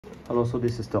Hello, so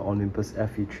this is the Olympus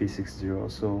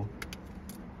FE360. So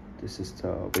this is the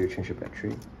where you change the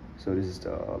battery. So this is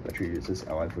the battery uses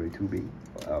Li42B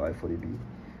or Li40B,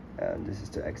 and this is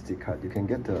the XD card. You can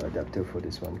get the adapter for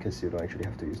this one because you don't actually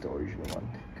have to use the original one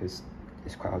because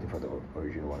it's quite hard to find the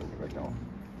original one right now.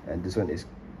 And this one is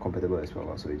compatible as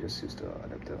well, so you just use the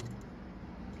adapter.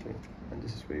 Okay, and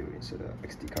this is where you insert the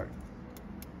XD card.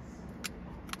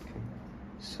 Okay,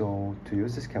 so to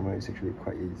use this camera is actually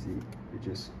quite easy. You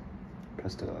just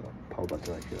press the power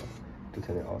button right here to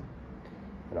turn it on,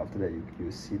 and after that you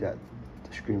see that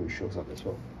the screen will shows up as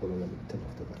well. Hold on, let me turn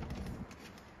off the light.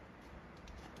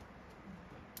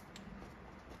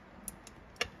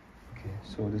 Okay,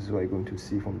 so this is what you're going to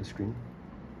see from the screen,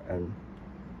 and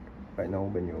right now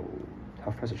when you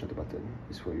half press the shutter button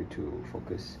is for you to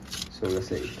focus. So let's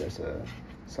say if there's a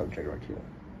subject right here,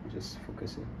 you just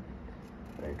focus it,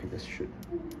 and then you can just shoot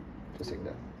just like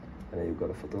that, and then you've got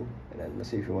a photo. And then let's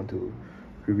say if you want to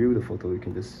review the photo, you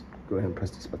can just go ahead and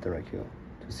press this button right here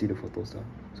to see the photo stuff.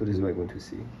 So this is what you're going to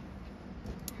see.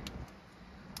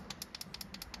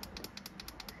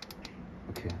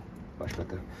 Okay, much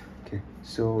better. Okay,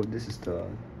 so this is the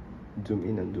zoom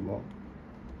in and zoom out.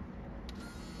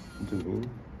 Zoom in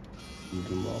and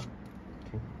zoom out.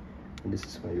 Okay, and this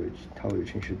is how you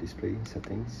change the display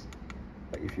settings,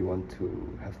 like if you want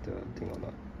to have the thing or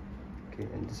not. Okay,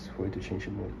 and this is for you to change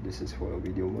the mode. This is for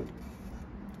video mode.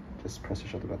 Just press the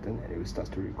shutter button and it will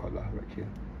start to record right here.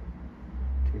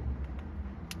 Okay.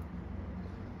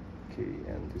 Okay,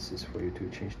 and this is for you to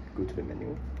go to the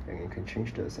menu, and you can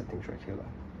change the settings right here.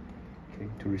 Okay,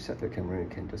 to reset the camera, you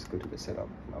can just go to the setup,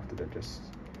 and after that just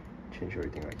change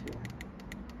everything right here.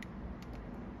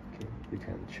 Okay, you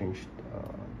can change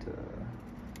the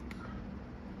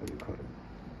what do you call it?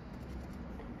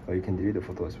 Or you can delete the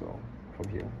photo as well from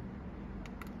here.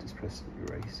 Just press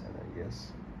erase and then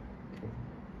yes. Okay.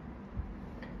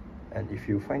 And if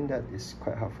you find that it's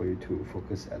quite hard for you to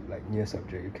focus at like near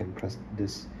subject, you can press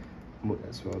this mode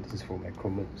as well. This is for macro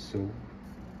mode. So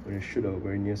when you shoot a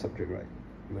very near subject, right,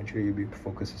 eventually you'll be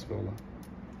focused as well.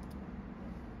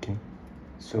 Okay.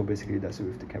 So basically that's it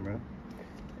with the camera.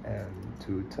 And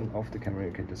to turn off the camera,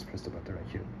 you can just press the button right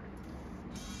here.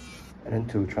 And then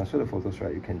to transfer the photos,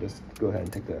 right, you can just go ahead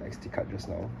and take the XD card just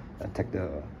now and take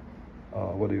the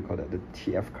what do you call that, the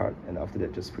TF card, and after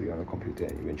that just put it on the computer,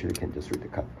 and eventually you can just read the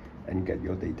card and get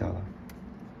your data.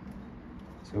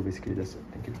 So basically that's it.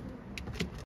 Thank you.